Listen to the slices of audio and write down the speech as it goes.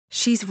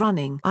She's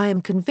running. I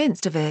am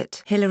convinced of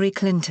it. Hillary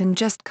Clinton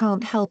just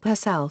can't help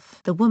herself.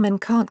 The woman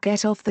can't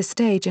get off the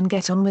stage and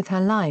get on with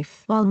her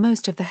life. While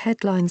most of the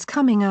headlines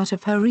coming out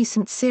of her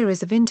recent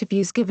series of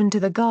interviews given to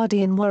The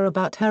Guardian were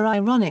about her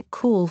ironic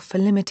call for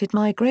limited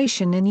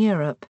migration in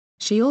Europe,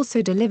 she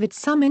also delivered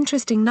some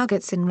interesting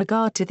nuggets in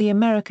regard to the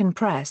American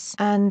press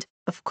and,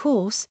 of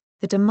course,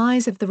 the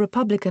demise of the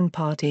Republican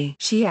Party.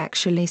 She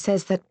actually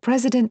says that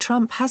President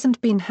Trump hasn't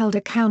been held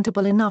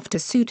accountable enough to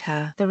suit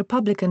her. The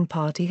Republican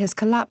Party has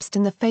collapsed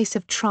in the face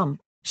of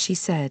Trump, she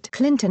said.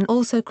 Clinton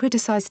also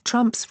criticized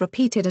Trump's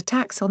repeated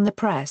attacks on the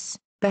press,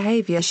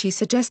 behavior she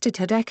suggested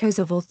had echoes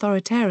of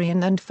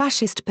authoritarian and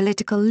fascist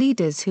political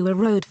leaders who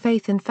erode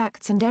faith in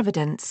facts and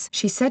evidence.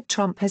 She said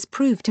Trump has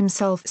proved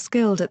himself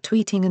skilled at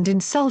tweeting and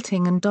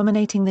insulting and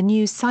dominating the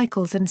news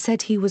cycles and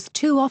said he was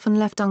too often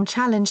left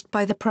unchallenged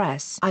by the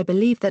press. I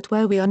believe that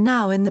where we are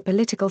now in the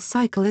political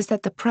cycle is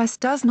that the press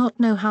does not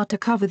know how to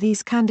cover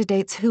these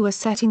candidates who are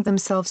setting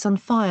themselves on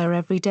fire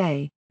every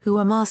day, who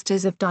are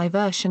masters of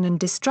diversion and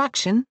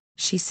distraction,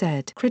 she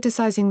said.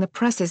 Criticizing the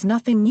press is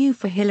nothing new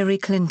for Hillary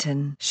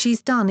Clinton.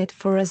 She's done it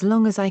for as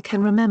long as I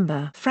can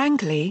remember.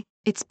 Frankly,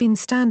 it's been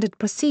standard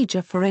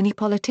procedure for any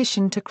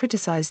politician to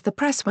criticize the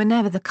press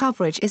whenever the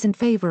coverage isn't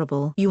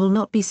favorable. You will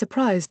not be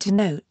surprised to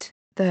note,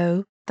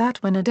 though,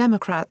 that when a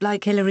Democrat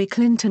like Hillary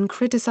Clinton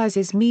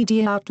criticizes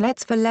media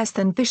outlets for less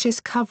than vicious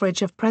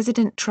coverage of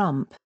President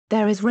Trump,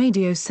 there is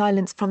radio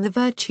silence from the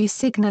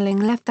virtue-signaling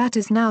left that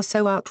is now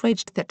so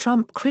outraged that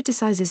Trump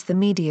criticizes the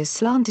media's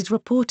slanted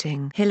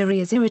reporting. Hillary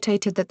is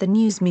irritated that the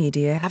news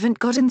media haven't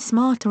gotten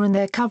smarter in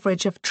their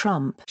coverage of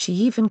Trump. She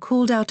even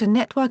called out a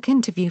network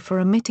interview for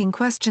omitting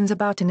questions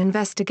about an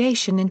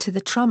investigation into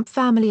the Trump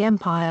family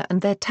empire and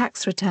their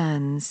tax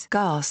returns.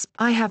 Gasp.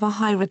 I have a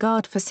high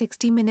regard for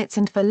 60 Minutes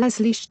and for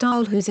Leslie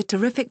Stahl, who's a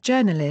terrific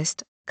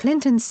journalist,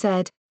 Clinton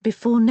said,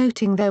 before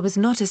noting there was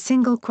not a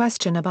single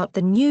question about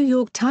the New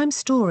York Times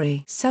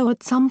story. So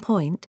at some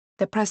point,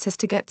 the press has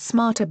to get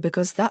smarter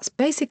because that's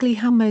basically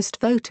how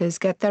most voters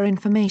get their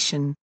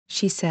information,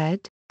 she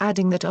said,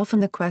 adding that often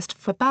the quest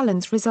for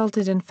balance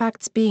resulted in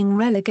facts being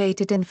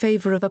relegated in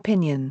favor of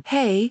opinion.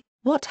 Hey,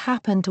 what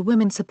happened to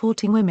women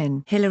supporting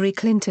women? Hillary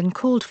Clinton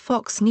called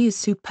Fox News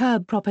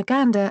superb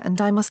propaganda,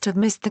 and I must have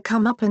missed the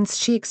comeuppance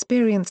she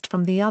experienced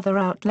from the other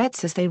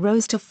outlets as they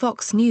rose to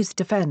Fox News'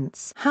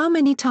 defense. How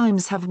many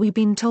times have we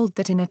been told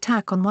that an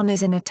attack on one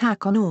is an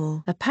attack on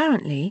all?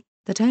 Apparently,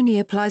 that only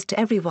applies to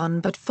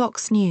everyone but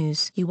Fox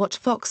News. You watch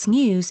Fox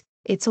News,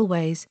 it's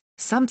always,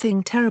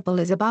 something terrible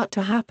is about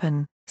to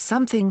happen,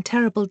 something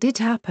terrible did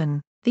happen,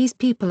 these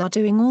people are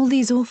doing all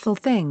these awful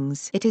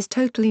things. It is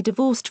totally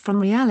divorced from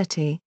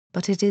reality.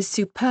 But it is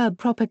superb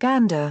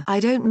propaganda. I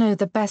don't know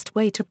the best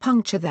way to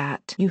puncture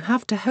that. You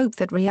have to hope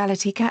that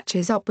reality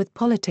catches up with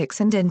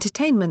politics and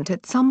entertainment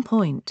at some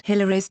point.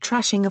 Hillary's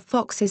trashing of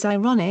Fox is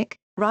ironic,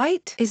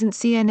 right? Isn't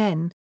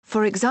CNN,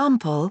 for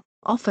example,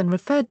 often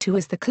referred to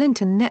as the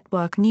Clinton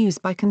Network News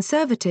by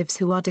conservatives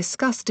who are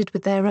disgusted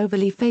with their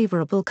overly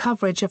favorable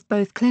coverage of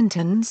both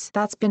Clintons?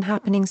 That's been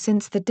happening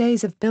since the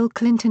days of Bill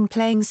Clinton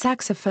playing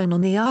saxophone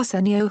on the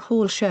Arsenio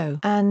Hall show.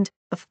 And,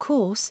 of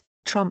course,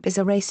 Trump is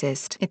a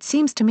racist. It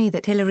seems to me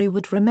that Hillary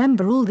would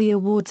remember all the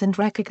awards and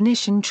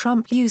recognition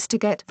Trump used to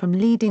get from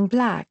leading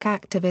black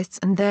activists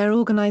and their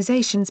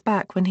organizations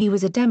back when he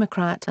was a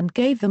Democrat and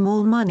gave them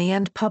all money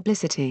and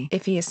publicity.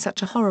 If he is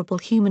such a horrible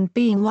human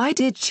being, why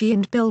did she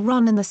and Bill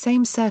run in the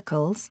same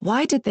circles?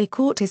 Why did they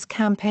court his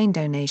campaign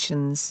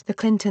donations? The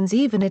Clintons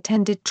even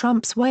attended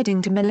Trump's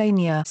wedding to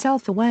Melania.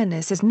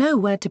 Self-awareness is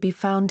nowhere to be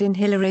found in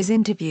Hillary's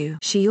interview.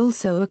 She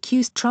also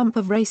accused Trump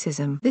of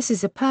racism. This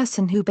is a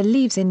person who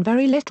believes in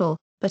very little,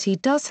 but he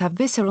does have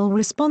visceral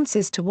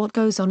responses to what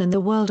goes on in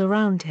the world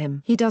around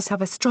him. He does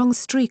have a strong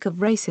streak of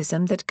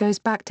racism that goes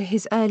back to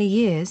his early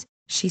years,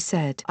 she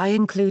said. I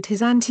include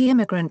his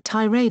anti-immigrant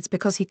tirades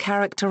because he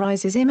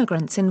characterizes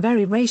immigrants in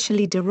very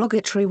racially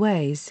derogatory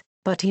ways,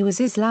 but he was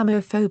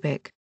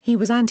Islamophobic, he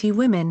was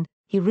anti-women,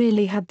 he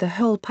really had the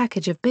whole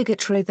package of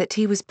bigotry that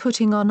he was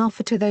putting on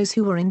offer to those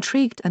who were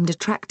intrigued and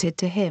attracted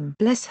to him.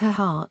 Bless her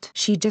heart.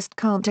 She just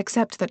can't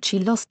accept that she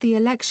lost the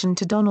election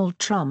to Donald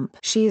Trump.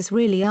 She is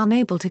really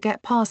unable to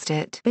get past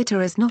it.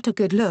 Bitter is not a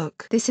good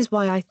look. This is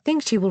why I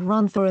think she will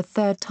run for a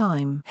third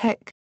time.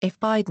 Heck, if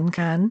Biden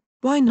can,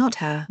 why not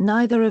her?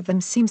 Neither of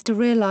them seems to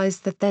realize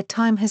that their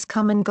time has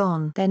come and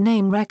gone. Their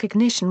name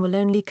recognition will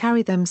only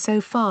carry them so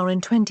far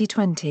in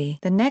 2020.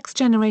 The next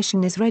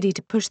generation is ready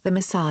to push them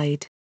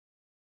aside.